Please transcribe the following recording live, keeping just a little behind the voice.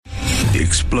The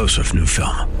explosive new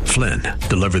film, Flynn,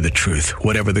 deliver the truth,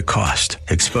 whatever the cost,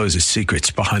 exposes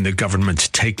secrets behind the government's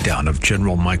takedown of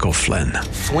General Michael Flynn.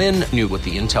 Flynn knew what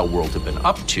the intel world had been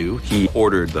up to. He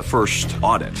ordered the first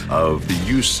audit of the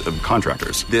use of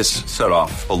contractors. This set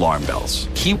off alarm bells.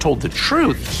 He told the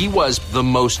truth. He was the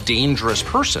most dangerous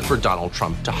person for Donald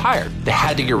Trump to hire. They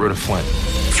had to get rid of Flynn.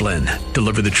 Flynn,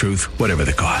 deliver the truth, whatever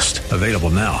the cost. Available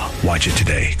now. Watch it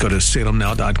today. Go to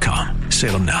salemnow.com.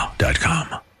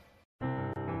 salemnow.com.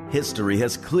 History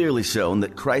has clearly shown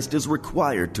that Christ is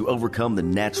required to overcome the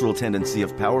natural tendency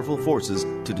of powerful forces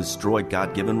to destroy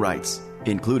God-given rights,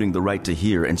 including the right to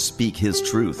hear and speak His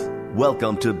truth.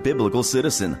 Welcome to Biblical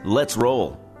Citizen. Let's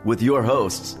roll with your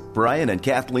hosts, Brian and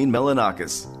Kathleen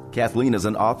Melanakis. Kathleen is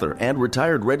an author and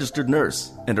retired registered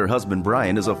nurse, and her husband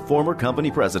Brian is a former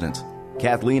company president.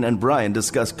 Kathleen and Brian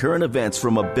discuss current events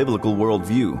from a biblical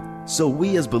worldview, so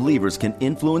we as believers can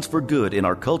influence for good in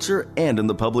our culture and in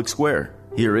the public square.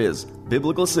 Here is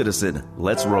Biblical Citizen.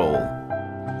 Let's roll.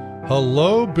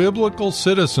 Hello, Biblical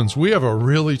Citizens. We have a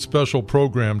really special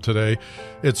program today.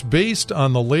 It's based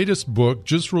on the latest book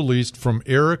just released from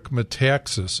Eric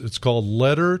Metaxas. It's called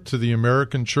Letter to the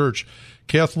American Church.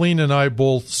 Kathleen and I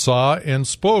both saw and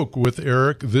spoke with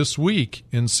Eric this week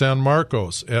in San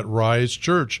Marcos at Rise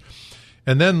Church.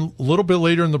 And then a little bit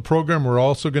later in the program, we're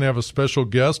also going to have a special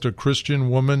guest, a Christian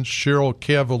woman, Cheryl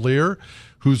Cavalier,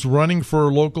 who's running for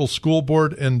her local school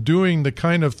board and doing the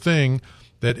kind of thing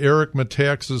that Eric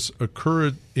Metaxas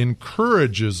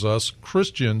encourages us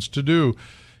Christians to do.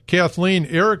 Kathleen,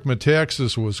 Eric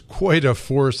Metaxas was quite a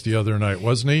force the other night,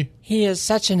 wasn't he? He is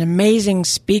such an amazing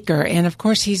speaker, and of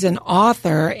course he's an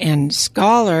author and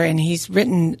scholar, and he's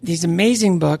written these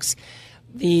amazing books.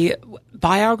 The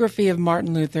biography of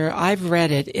Martin Luther, I've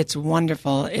read it. It's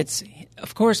wonderful.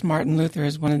 Of course, Martin Luther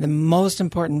is one of the most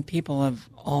important people of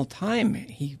all time.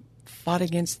 He fought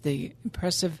against the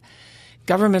oppressive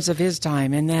governments of his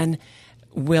time. And then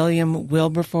William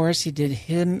Wilberforce, he did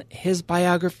his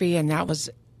biography, and that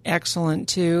was excellent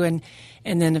too.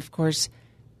 And then, of course,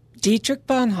 Dietrich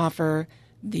Bonhoeffer,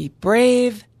 the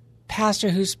brave pastor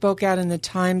who spoke out in the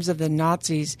times of the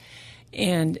Nazis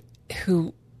and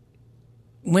who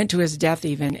went to his death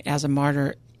even as a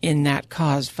martyr in that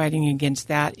cause, fighting against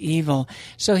that evil.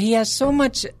 So he has so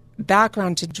much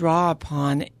background to draw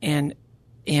upon and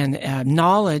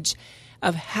knowledge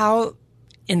of how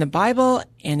in the Bible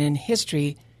and in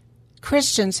history,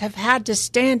 Christians have had to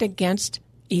stand against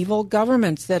evil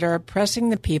governments that are oppressing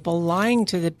the people, lying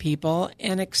to the people,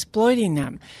 and exploiting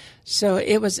them. So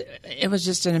it was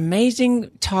just an amazing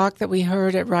talk that we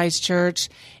heard at Rise Church,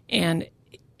 and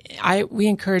we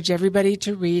encourage everybody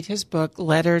to read his book,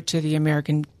 Letter to the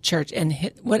American Church. And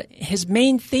what his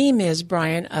main theme is,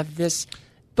 Brian, of this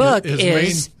book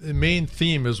his main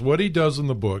theme is what he does in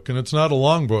the book, and it's not a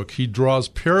long book. He draws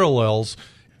parallels,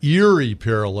 eerie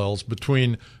parallels,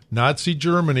 between Nazi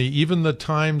Germany, even the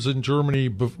times in Germany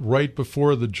right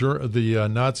before the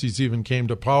Nazis even came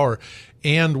to power,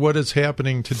 and what is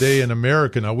happening today in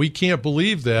America. Now, we can't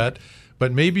believe that,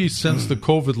 but maybe since the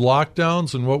COVID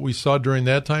lockdowns and what we saw during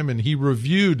that time, and he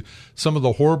reviewed some of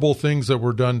the horrible things that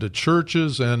were done to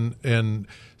churches and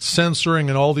censoring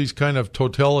and all these kind of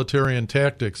totalitarian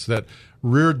tactics that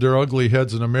reared their ugly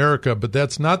heads in America. But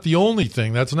that's not the only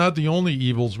thing. That's not the only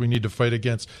evils we need to fight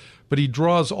against. But he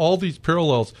draws all these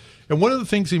parallels. And one of the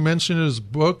things he mentioned in his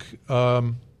book,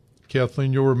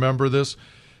 Kathleen, you'll remember this,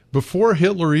 before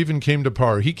Hitler even came to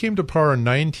power, he came to power in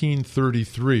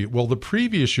 1933. Well, the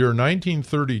previous year,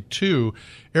 1932,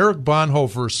 Erich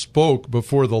Bonhoeffer spoke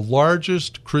before the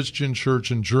largest Christian church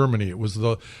in Germany. It was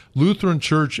the Lutheran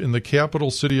church in the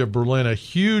capital city of Berlin, a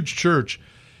huge church,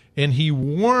 and he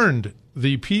warned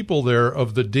the people there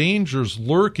of the dangers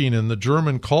lurking in the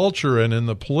German culture and in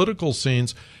the political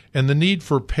scenes and the need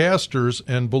for pastors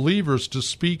and believers to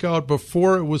speak out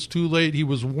before it was too late. He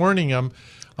was warning them.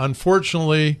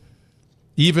 Unfortunately,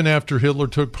 even after Hitler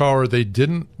took power, they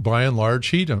didn't, by and large,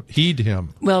 heed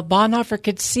him. Well, Bonhoeffer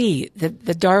could see that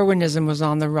the Darwinism was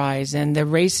on the rise, and the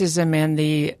racism and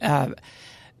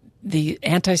the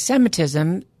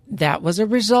anti-Semitism, that was a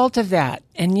result of that.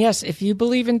 And yes, if you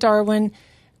believe in Darwin,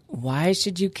 why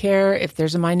should you care if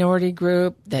there's a minority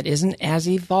group that isn't as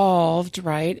evolved,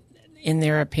 right, in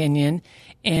their opinion?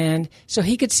 And so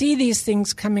he could see these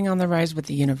things coming on the rise with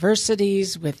the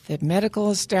universities, with the medical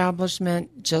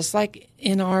establishment, just like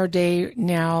in our day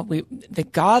now, the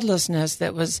godlessness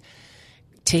that was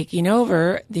taking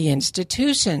over the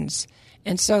institutions.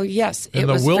 And so, yes, it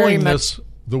was very much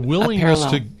the willingness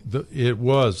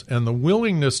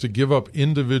to give up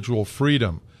individual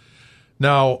freedom.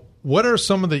 Now, what are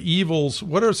some of the evils?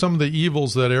 What are some of the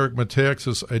evils that Eric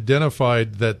Metaxas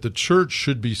identified that the church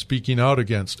should be speaking out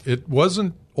against? It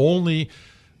wasn't only,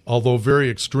 although very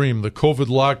extreme, the COVID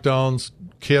lockdowns,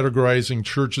 categorizing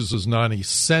churches as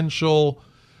non-essential,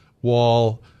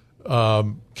 while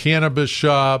cannabis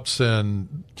shops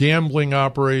and gambling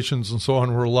operations and so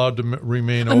on were allowed to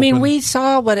remain open. I mean, we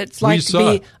saw what it's like to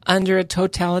be under a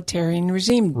totalitarian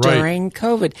regime during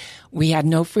COVID. We had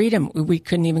no freedom. We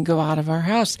couldn't even go out of our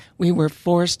house. We were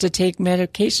forced to take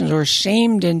medications or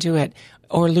shamed into it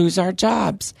or lose our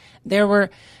jobs.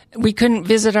 We couldn't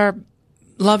visit our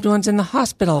loved ones in the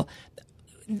hospital.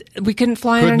 We couldn't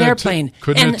fly on an airplane.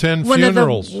 Couldn't attend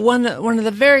funerals. One of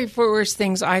the very worst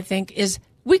things, I think, is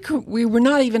we were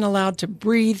not even allowed to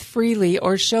breathe freely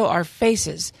or show our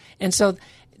faces. And so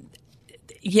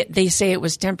yet they say it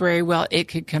was temporary. Well, it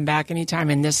could come back anytime.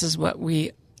 And this is what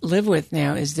we live with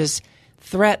now, is this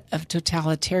threat of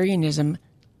totalitarianism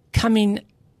coming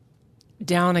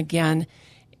down again,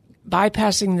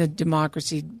 bypassing the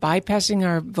democracy, bypassing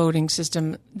our voting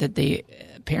system that they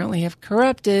apparently have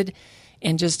corrupted,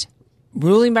 and just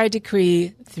ruling by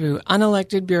decree through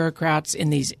unelected bureaucrats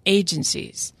in these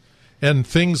agencies. And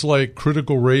things like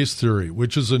critical race theory,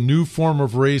 which is a new form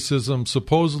of racism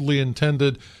supposedly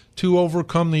intended to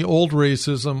overcome the old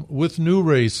racism with new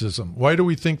racism. Why do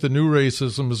we think the new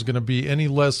racism is going to be any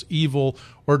less evil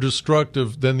or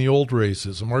destructive than the old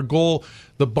racism? Our goal,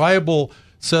 the Bible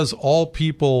says all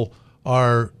people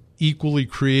are equally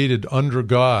created under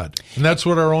God. And that's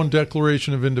what our own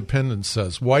Declaration of Independence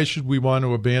says. Why should we want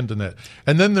to abandon it?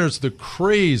 And then there's the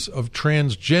craze of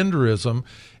transgenderism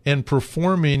and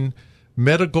performing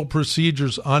medical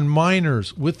procedures on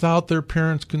minors without their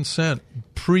parents' consent,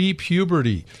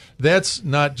 pre-puberty. That's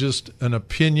not just an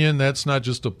opinion. That's not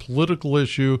just a political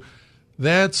issue.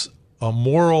 That's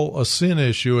a sin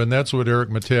issue, and that's what Eric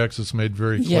Metaxas made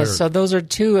very clear. Yes, so those are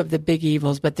two of the big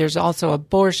evils, but there's also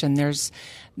abortion. There's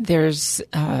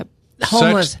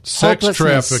hopelessness,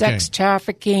 sex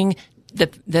trafficking,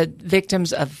 the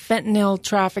victims of fentanyl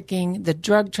trafficking, the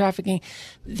drug trafficking.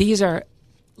 These are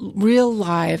real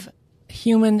live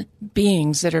human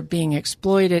beings that are being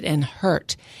exploited and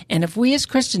hurt. And if we as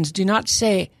Christians do not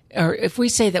say, or if we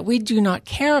say that we do not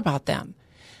care about them,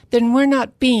 then we're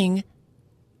not being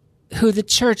who the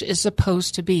church is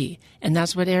supposed to be. And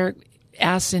that's what Eric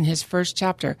asks in his first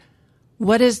chapter.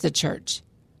 What is the church?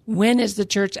 When is the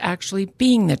church actually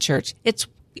being the church? It's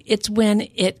when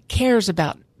it cares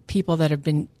about people that have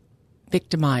been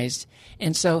victimized.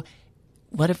 And so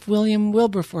what if William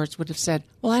Wilberforce would have said,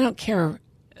 well, I don't care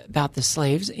about the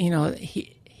slaves. You know,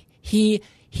 he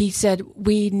said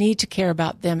we need to care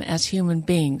about them as human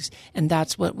beings, and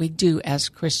that's what we do as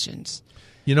Christians.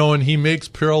 You know, and he makes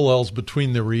parallels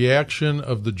between the reaction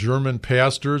of the German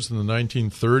pastors in the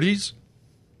 1930s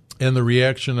and the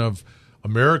reaction of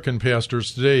American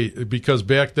pastors today, because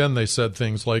back then they said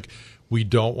things like, we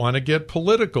don't want to get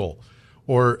political,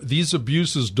 or these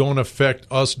abuses don't affect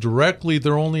us directly,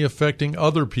 they're only affecting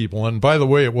other people. And by the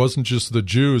way, it wasn't just the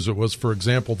Jews, it was, for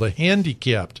example, the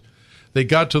handicapped. They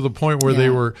got to the point where they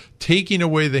were taking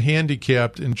away the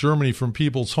handicapped in Germany from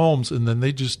people's homes, and then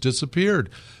they just disappeared.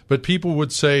 But people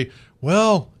would say,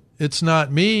 well, it's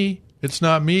not me. It's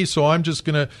not me, so I'm just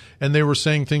going to – and they were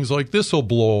saying things like, this will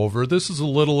blow over. This is a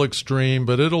little extreme,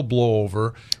 but it'll blow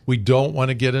over. We don't want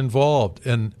to get involved.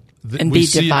 And be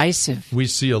divisive. We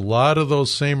see a lot of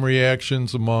those same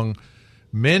reactions among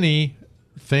many,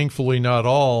 thankfully not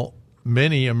all,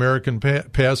 many American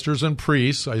pastors and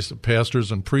priests, I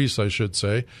should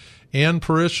say, and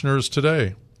parishioners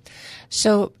today.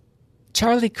 So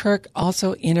Charlie Kirk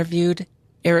also interviewed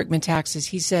Eric Metaxas.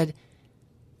 He said,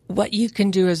 what you can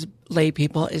do as lay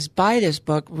people is buy this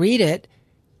book, read it,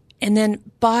 and then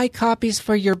buy copies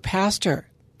for your pastor,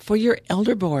 for your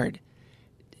elder board.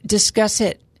 Discuss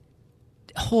it.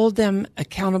 Hold them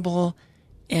accountable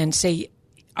and say,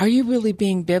 are you really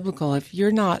being biblical if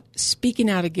you're not speaking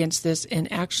out against this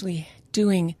and actually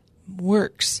doing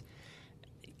works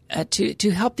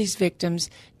to help these victims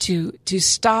to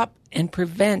stop and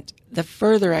prevent the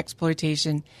further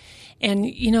exploitation? And,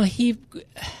 you know,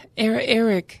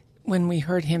 Eric, when we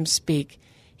heard him speak,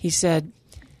 he said,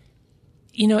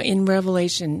 you know, in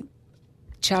Revelation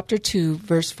chapter 2,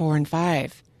 verse 4 and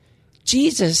 5,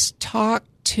 Jesus talked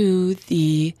to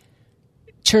the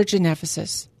church in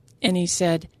Ephesus, and he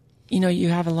said, you know, you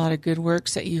have a lot of good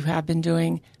works that you have been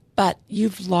doing, but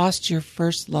you've lost your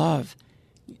first love.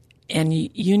 And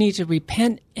you need to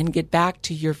repent and get back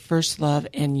to your first love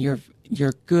and your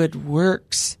good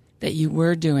works that you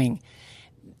were doing.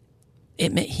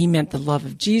 He meant the love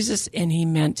of Jesus, and he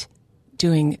meant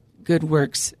doing good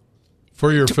works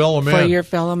For your fellow man. For your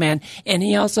fellow man. And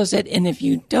he also said, and if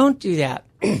you don't do that,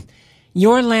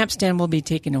 your lampstand will be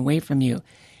taken away from you.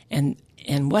 And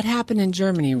what happened in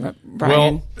Germany,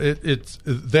 Brian? Well,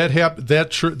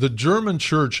 the German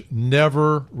church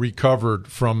never recovered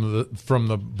from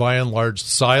the by and large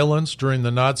silence during the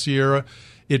Nazi era.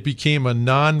 It became a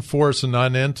non-force, a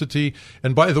non-entity.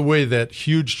 And by the way, that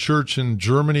huge church in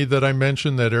Germany that I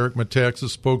mentioned that Eric Metaxas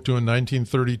spoke to in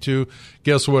 1932,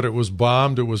 guess what? It was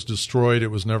bombed. It was destroyed. It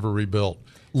was never rebuilt.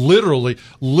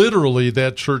 Literally,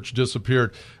 that church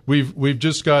disappeared. We've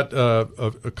just got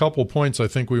a couple points I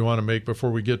think we want to make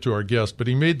before we get to our guest. But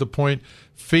he made the point,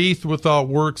 faith without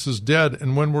works is dead.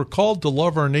 And when we're called to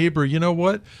love our neighbor, you know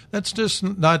what? That's just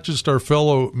not just our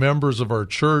fellow members of our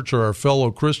church or our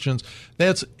fellow Christians.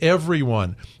 That's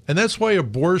everyone. And that's why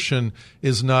abortion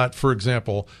is not, for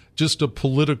example, just a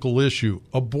political issue.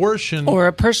 Abortion or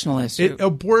a personal issue.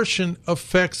 Abortion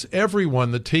affects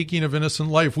everyone, the taking of innocent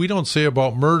life. We don't say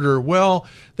about murder, well,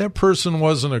 that person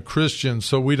wasn't a Christian,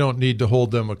 so we don't need to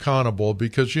hold them accountable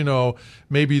because,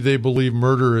 maybe they believe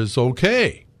murder is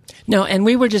okay. No, and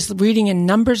we were just reading in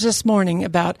Numbers this morning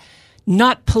about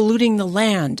not polluting the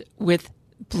land with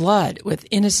blood, with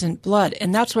innocent blood.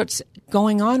 And that's what's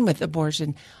going on with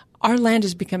abortion. Our land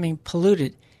is becoming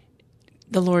polluted.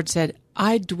 The Lord said,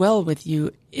 I dwell with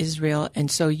you, Israel, and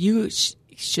so you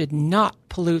should not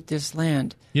pollute this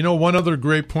land. One other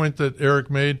great point that Eric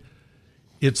made,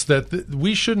 it's that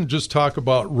we shouldn't just talk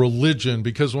about religion,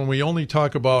 because when we only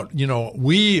talk about,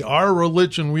 our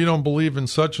religion, we don't believe in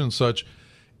such and such.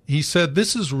 He said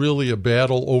this is really a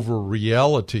battle over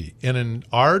reality. And in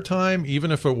our time, even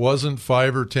if it wasn't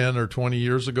 5 or 10 or 20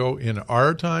 years ago, in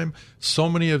our time, so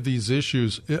many of these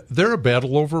issues, they're a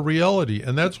battle over reality.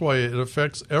 And that's why it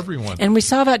affects everyone. And we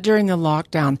saw that during the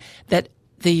lockdown, that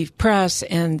the press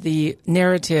and the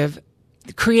narrative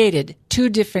created two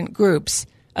different groups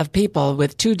of people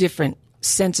with two different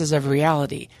senses of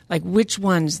reality. Like, which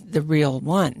one's the real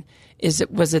one?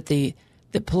 Was it the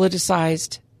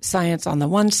politicized science on the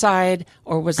one side,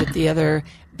 or was it the other,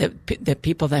 the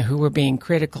people who were being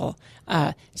critical?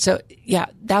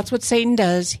 That's what Satan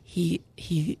does.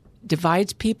 He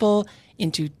divides people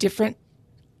into different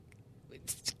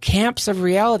camps of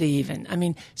reality.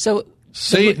 Even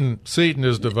Satan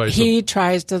is divisive. He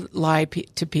tries to lie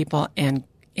to people and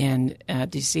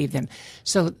deceive them.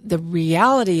 So the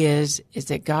reality is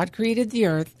that God created the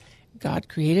earth. God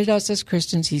created us as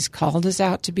Christians. He's called us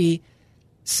out to be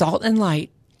salt and light.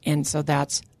 And so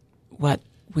that's what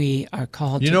we are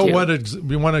called to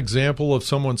do. One example of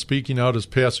someone speaking out is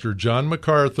Pastor John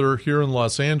MacArthur here in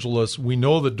Los Angeles. We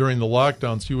know that during the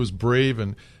lockdowns he was brave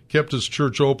and kept his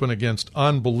church open against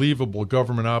unbelievable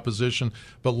government opposition.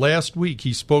 But last week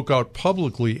he spoke out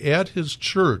publicly at his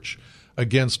church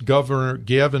against Governor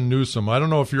Gavin Newsom. I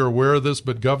don't know if you're aware of this,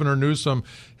 but Governor Newsom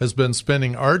has been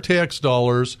spending our tax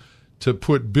dollars to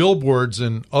put billboards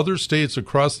in other states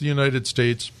across the United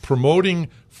States promoting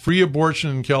free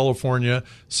abortion in California,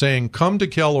 saying, come to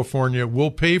California, we'll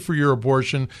pay for your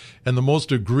abortion. And the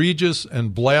most egregious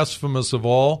and blasphemous of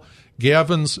all,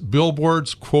 Gavin's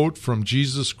billboards quote from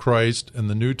Jesus Christ and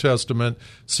the New Testament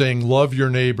saying, love your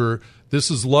neighbor.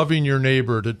 This is loving your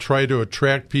neighbor to try to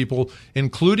attract people,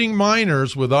 including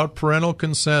minors, without parental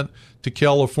consent to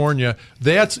California.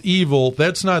 That's evil.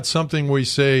 That's not something we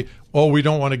say, we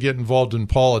don't want to get involved in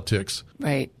politics.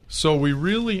 Right. So we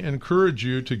really encourage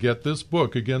you to get this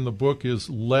book. Again, the book is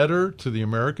Letter to the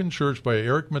American Church by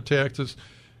Eric Metaxas.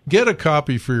 Get a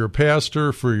copy for your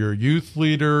pastor, for your youth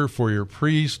leader, for your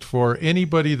priest, for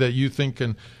anybody that you think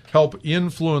can help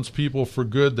influence people for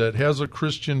good that has a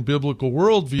Christian biblical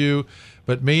worldview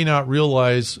but may not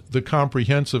realize the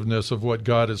comprehensiveness of what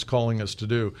God is calling us to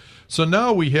do. So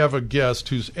now we have a guest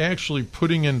who's actually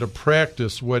putting into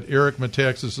practice what Eric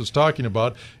Metaxas is talking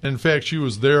about. In fact, she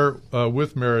was there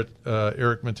with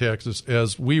Eric Metaxas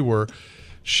as we were.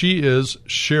 She is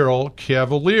Cheryl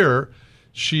Cavalier.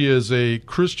 She is a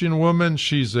Christian woman.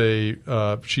 She's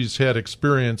had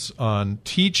experience on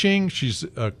teaching. She's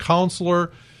a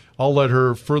counselor. I'll let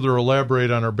her further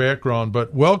elaborate on her background.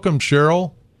 But welcome,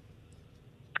 Cheryl.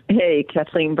 Hey,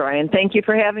 Kathleen, Brian. Thank you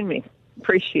for having me.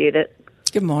 Appreciate it.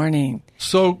 Good morning.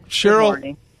 So,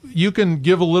 Cheryl, you can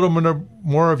give a little bit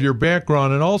more of your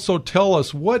background and also tell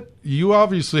us you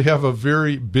obviously have a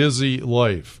very busy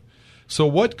life. So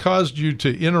what caused you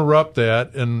to interrupt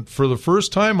that and, for the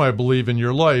first time, I believe, in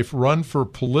your life, run for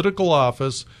political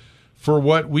office for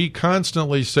what we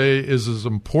constantly say is as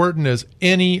important as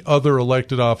any other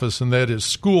elected office, and that is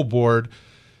school board,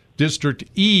 District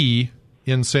E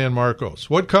in San Marcos?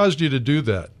 What caused you to do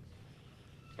that?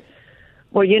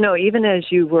 Well, even as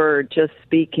you were just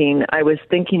speaking, I was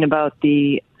thinking about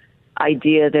the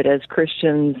idea that as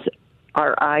Christians,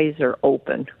 our eyes are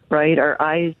open, right? Our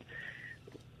eyes,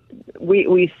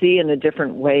 we see in a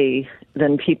different way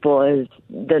than people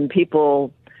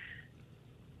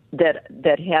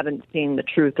that haven't seen the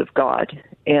truth of God.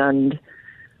 And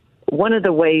one of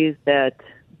the ways that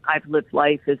I've lived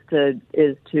life is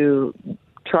to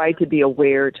try to be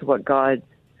aware to what God's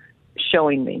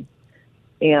showing me.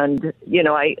 And,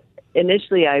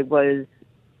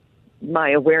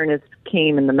 my awareness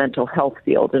came in the mental health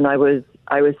field, and I was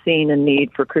seeing a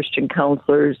need for Christian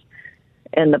counselors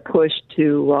and the push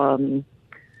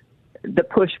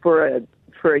for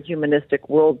a humanistic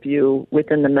worldview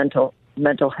within the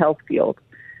mental health field.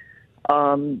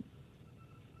 So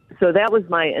that was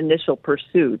my initial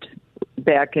pursuit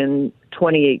back in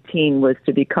 2018, was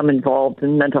to become involved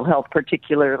in mental health,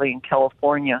 particularly in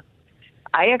California.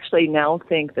 I actually now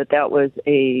think that was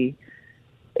a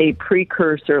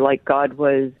precursor, like God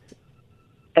was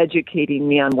educating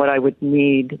me on what I would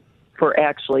need for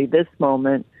actually this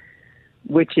moment,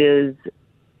 which is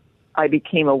I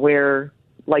became aware,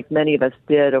 like many of us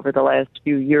did over the last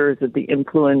few years, of the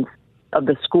influence of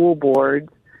the school boards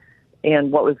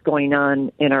and what was going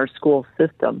on in our school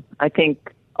system. I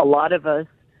think a lot of us,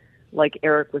 like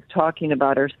Eric was talking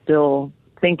about, are still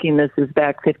thinking this is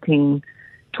back 15,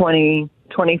 20,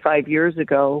 25 years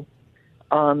ago,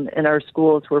 and our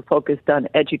schools were focused on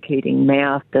educating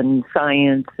math and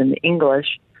science and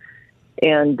English.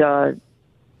 And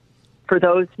for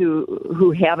those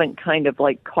who haven't kind of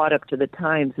like caught up to the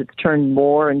times, it's turned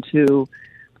more into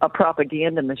a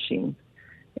propaganda machine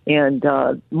and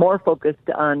more focused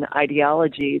on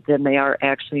ideology than they are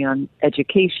actually on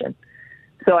education.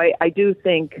 So I do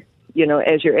think,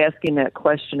 as you're asking that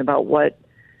question about what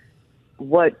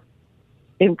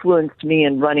influenced me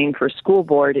in running for school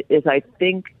board, is I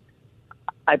think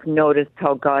I've noticed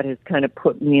how God has kind of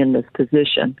put me in this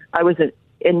position. I was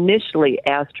initially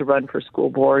asked to run for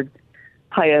school board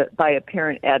by a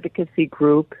parent advocacy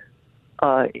group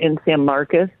in San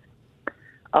Marcos.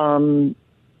 And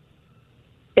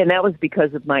that was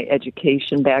because of my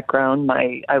education background.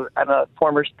 I'm a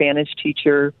former Spanish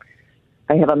teacher.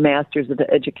 I have a master's of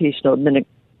educational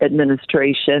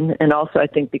administration, and also I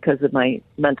think because of my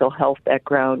mental health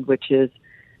background, which is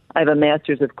I have a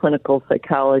master's of clinical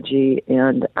psychology,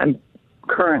 and I'm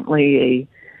currently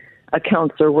a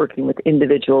counselor working with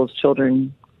individuals,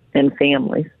 children, and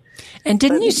families. And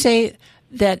didn't you say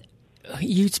that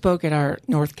you spoke at our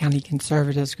North County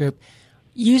Conservatives group?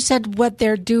 You said what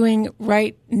they're doing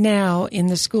right now in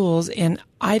the schools, and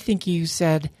I think you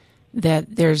said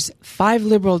that there's 5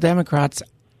 liberal Democrats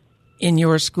in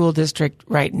your school district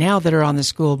right now that are on the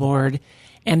school board,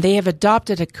 and they have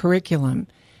adopted a curriculum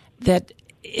that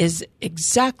is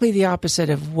exactly the opposite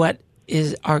of what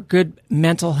is our good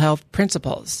mental health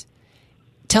principles.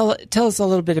 Tell us a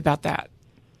little bit about that.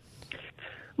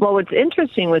 Well, what's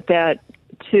interesting with that,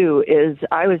 too, is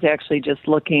I was actually just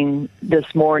looking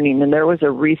this morning, and there was a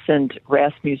recent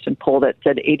Rasmussen poll that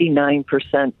said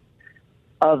 89%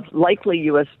 of likely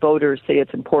U.S. voters say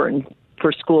it's important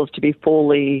for schools to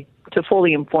fully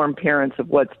inform parents of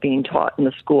what's being taught in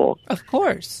the schools. Of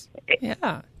course.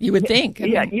 Yeah, you would think.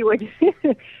 You would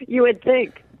you would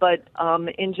think. But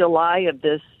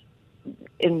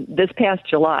in this past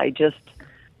July, just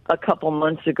a couple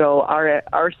months ago,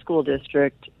 our school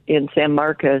district in San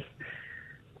Marcos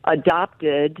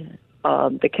adopted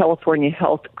the California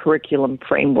Health Curriculum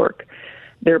Framework.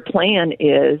 Their plan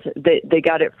is they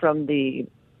got it from the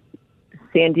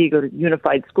San Diego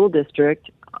Unified School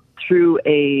District through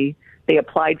they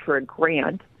applied for a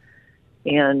grant,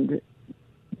 and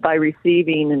by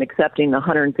receiving and accepting the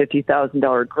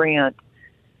 $150,000 grant,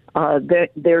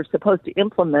 they're supposed to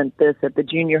implement this at the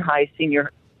junior high,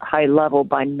 senior high level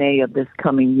by May of this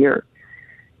coming year.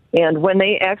 And when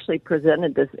they actually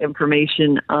presented this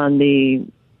information on the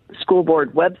school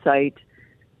board website,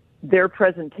 their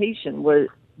presentation was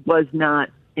not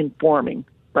informing,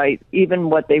 right? Even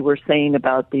what they were saying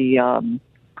about the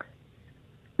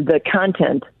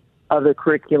content of the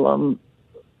curriculum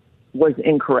was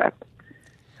incorrect.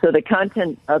 So the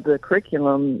content of the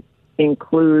curriculum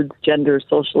includes gender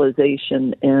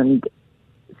socialization and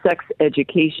sex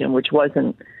education, which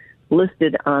wasn't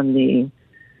listed on the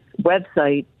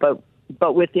website, but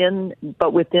within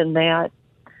that,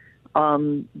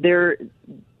 there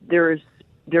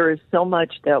is so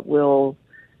much that will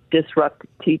disrupt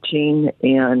teaching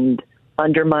and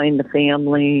undermine the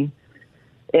family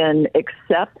and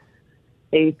accept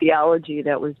a theology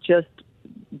that was just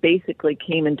basically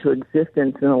came into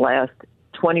existence in the last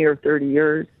 20 or 30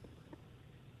 years.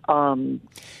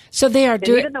 So they are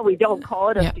doing. Even though we don't call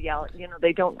it a theology,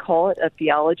 they don't call it a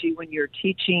theology when you're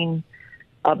teaching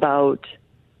about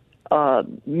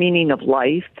meaning of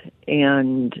life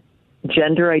and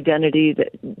gender identity.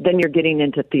 Then you're getting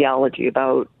into theology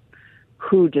about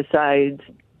who decides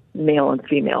male and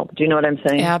female. Do you know what I'm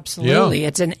saying? Absolutely. Yeah.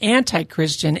 It's an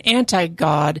anti-Christian,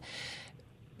 anti-God,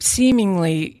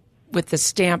 seemingly with the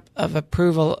stamp of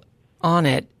approval on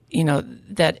it,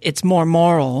 that it's more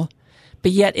moral,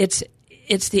 but yet it's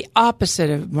the opposite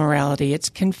of morality. It's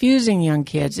confusing young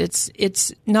kids.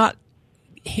 It's not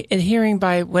adhering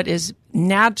by what is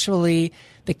naturally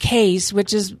the case,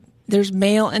 which is there's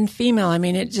male and female. I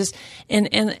mean, it just and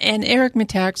Eric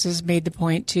Metaxas made the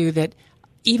point too that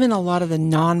even a lot of the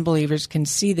non-believers can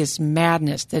see this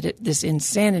madness, this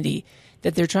insanity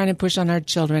that they're trying to push on our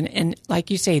children. And like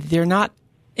you say, they're not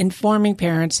informing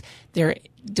parents. They're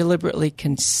deliberately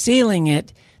concealing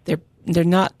it. They're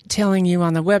not telling you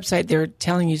on the website. They're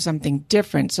telling you something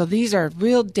different. So these are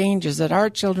real dangers that our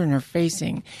children are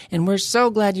facing. And we're so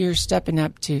glad you're stepping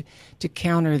up to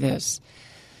counter this.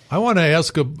 I want to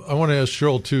ask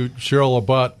Cheryl,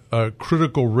 about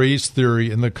critical race theory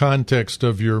in the context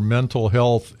of your mental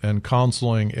health and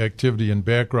counseling activity and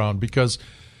background, because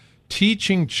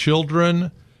teaching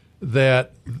children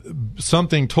that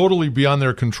something totally beyond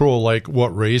their control, like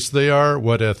what race they are,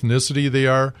 what ethnicity they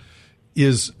are,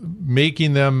 is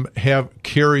making them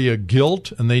carry a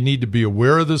guilt, and they need to be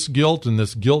aware of this guilt, and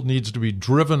this guilt needs to be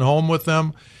driven home with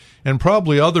them. And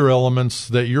probably other elements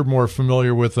that you're more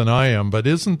familiar with than I am. But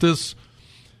doesn't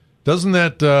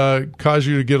that cause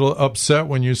you to get upset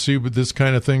when you see this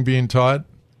kind of thing being taught?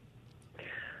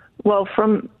 Well,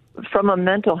 from a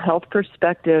mental health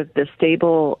perspective, the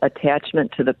stable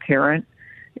attachment to the parent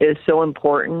is so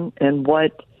important. And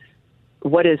what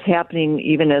is happening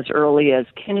even as early as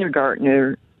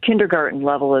kindergarten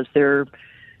level is they're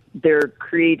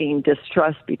creating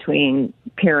distrust between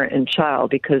parent and child,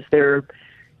 because they're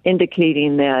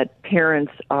indicating that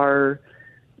parents are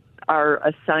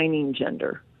assigning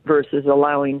gender versus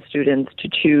allowing students to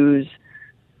choose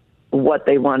what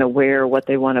they want to wear, what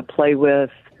they want to play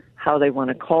with, how they want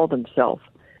to call themselves.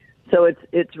 So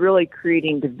it's really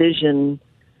creating division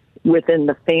within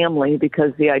the family,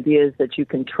 because the idea is that you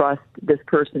can trust this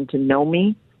person to know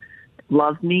me,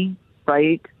 love me,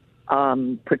 right,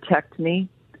 protect me.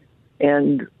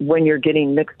 And when you're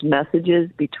getting mixed messages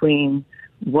between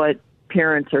what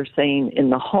parents are saying in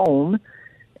the home,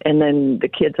 and then the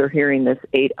kids are hearing this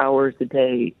 8 hours a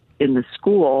day in the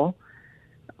school,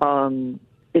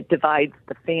 it divides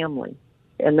the family.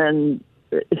 And then,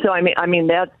 so I mean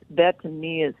that to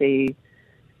me is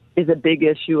a big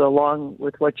issue, along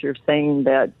with what you're saying,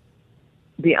 that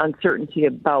the uncertainty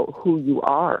about who you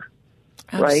are.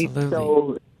 Absolutely.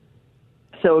 Right?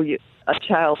 So a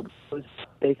child,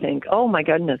 they think, oh my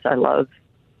goodness, I love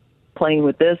playing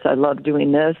with this, I love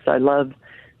doing this, I love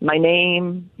my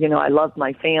name, I love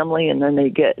my family. And then they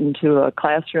get into a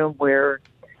classroom where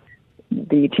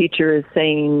the teacher is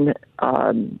saying,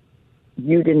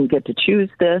 you didn't get to choose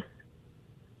this,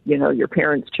 your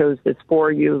parents chose this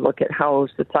for you, look at how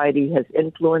society has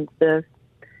influenced this,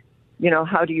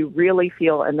 how do you really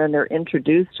feel? And then they're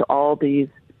introduced to all these,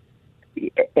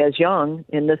 as young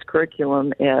in this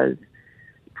curriculum as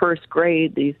first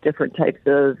grade, these different types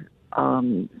of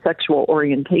sexual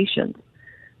orientations.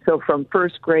 So from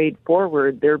first grade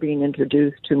forward, they're being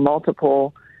introduced to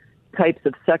multiple types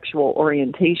of sexual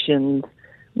orientations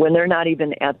when they're not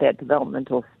even at that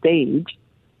developmental stage,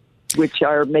 which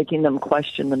are making them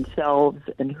question themselves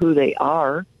and who they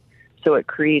are. So it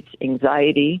creates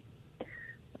anxiety.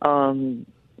 I'm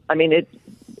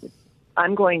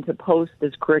going to post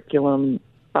this curriculum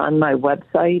on my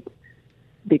website,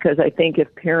 because I think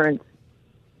if parents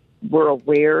were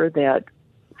aware that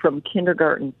from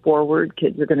kindergarten forward,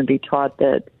 kids are going to be taught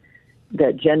that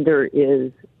gender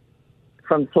is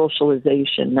from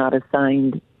socialization, not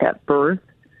assigned at birth.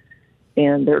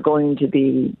 And they're going to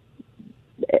be,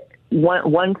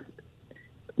 once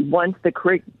the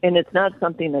curriculum, and it's not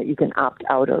something that you can opt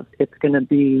out of. It's going to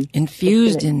be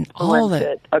infused in all of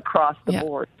it across the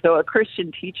board. So a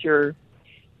Christian teacher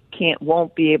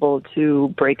won't be able to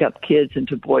break up kids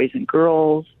into boys and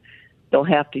girls. They'll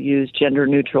have to use gender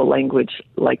neutral language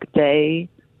like they.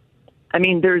 I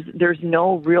mean, there's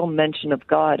no real mention of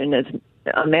God. And as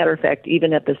a matter of fact,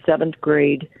 even at the 7th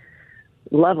grade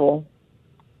level,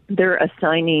 they're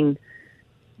assigning,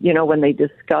 when they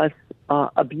discuss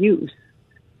abuse,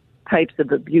 types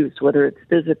of abuse, whether it's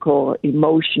physical,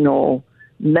 emotional,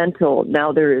 mental,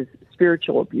 now there is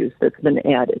spiritual abuse that's been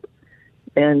added.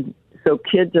 And so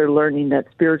kids are learning that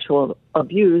spiritual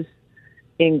abuse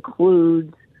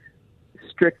includes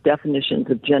strict definitions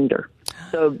of gender.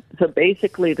 So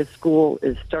basically the school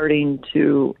is starting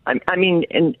to, I mean,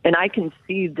 and I can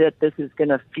see that this is going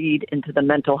to feed into the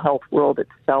mental health world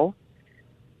itself,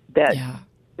 that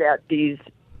these,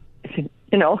 you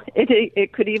know,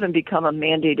 it could even become a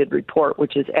mandated report,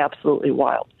 which is absolutely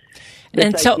wild.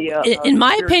 And so, in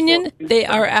my opinion, they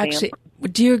are actually,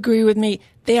 do you agree with me?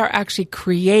 They are actually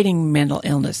creating mental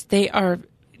illness. They are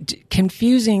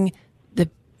confusing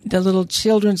the little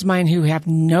children's mind who have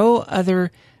no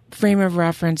other frame of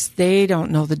reference. They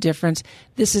don't know the difference.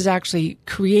 This is actually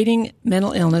creating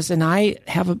mental illness, and I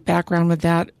have a background with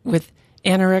that, with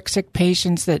anorexic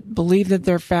patients that believe that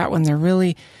they're fat when they're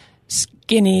really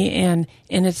skinny, and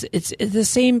it's the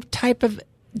same type of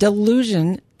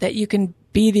delusion that you can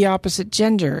be the opposite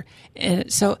gender.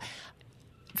 And so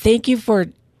thank you for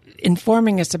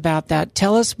informing us about that.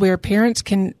 Tell us where parents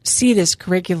can see this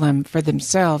curriculum for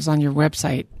themselves on your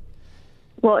website.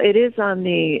 Well, it is on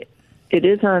the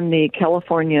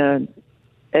California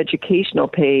educational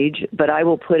page, but I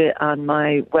will put it on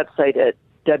my website at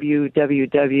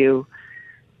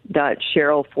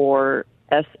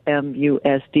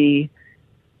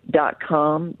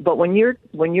www.cheryl4smusd.com. But when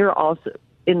you're also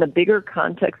in the bigger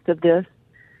context of this,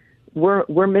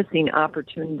 we're missing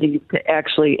opportunities to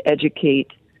actually educate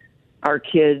our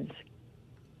kids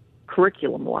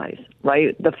curriculum-wise,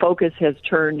 right? The focus has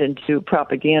turned into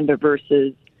propaganda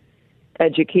versus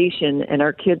education, and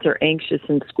our kids are anxious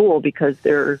in school because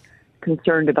they're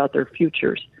concerned about their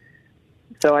futures.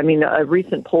 So, I mean, a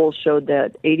recent poll showed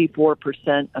that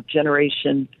 84% of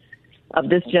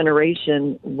this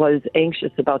generation was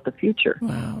anxious about the future.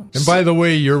 Wow. And by the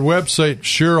way, your website,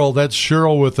 Cheryl, that's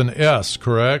Cheryl with an S,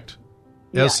 correct?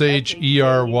 Yeah, Sheryl.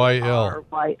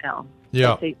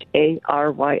 Yeah.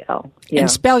 Sharyl. Yeah. And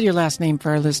spell your last name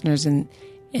for our listeners, and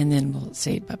then we'll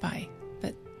say bye-bye.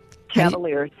 But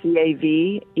Cavalier,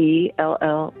 Cavelier.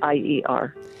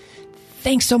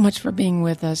 Thanks so much for being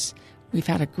with us. We've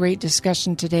had a great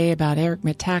discussion today about Eric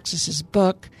Metaxas'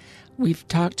 book. We've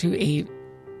talked to a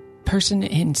person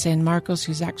in San Marcos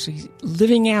who's actually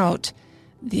living out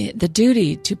the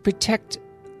duty to protect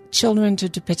children,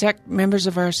 to protect members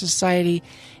of our society,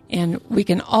 and we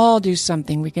can all do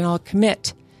something. We can all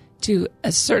commit to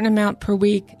a certain amount per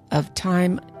week of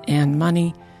time and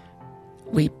money.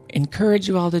 We encourage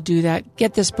you all to do that.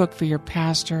 Get this book for your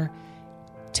pastor.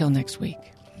 Till next week.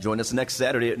 Join us next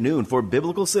Saturday at noon for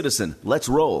Biblical Citizen. Let's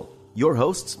roll. Your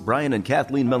hosts, Brian and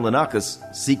Kathleen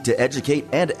Melanakis, seek to educate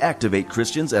and activate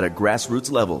Christians at a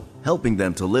grassroots level, helping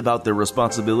them to live out their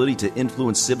responsibility to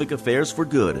influence civic affairs for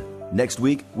good. Next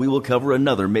week, we will cover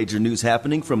another major news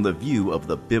happening from the view of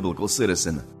the biblical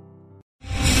citizen.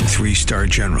 3-star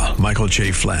General Michael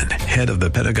J. Flynn, head of the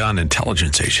Pentagon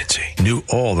Intelligence Agency, knew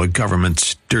all the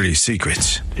government's dirty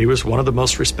secrets. He was one of the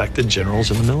most respected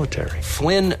generals in the military.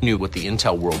 Flynn knew what the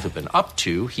intel world had been up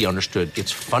to. He understood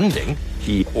its funding.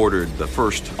 He ordered the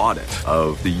first audit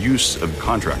of the use of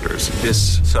contractors.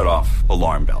 This set off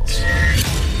alarm bells.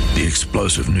 The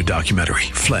explosive new documentary,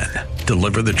 Flynn,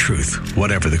 Deliver the Truth,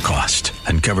 Whatever the Cost,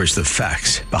 uncovers the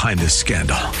facts behind this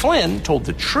scandal. Flynn told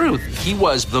the truth. He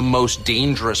was the most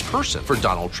dangerous person for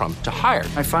Donald Trump to hire.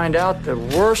 I find out the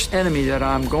worst enemy that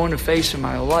I'm going to face in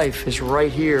my life is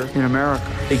right here in America.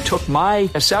 They took my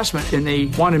assessment and they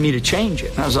wanted me to change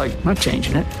it. And I was like, I'm not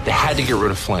changing it. They had to get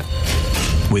rid of Flynn.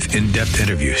 With in-depth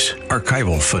interviews,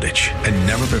 archival footage, and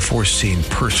never-before-seen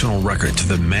personal records of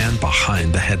the man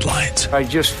behind the headlines. I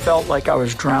just felt like I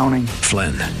was drowning.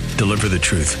 Flynn, Deliver the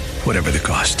Truth, Whatever the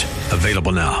Cost.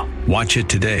 Available now. Watch it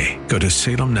today. Go to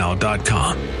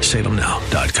salemnow.com.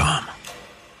 salemnow.com.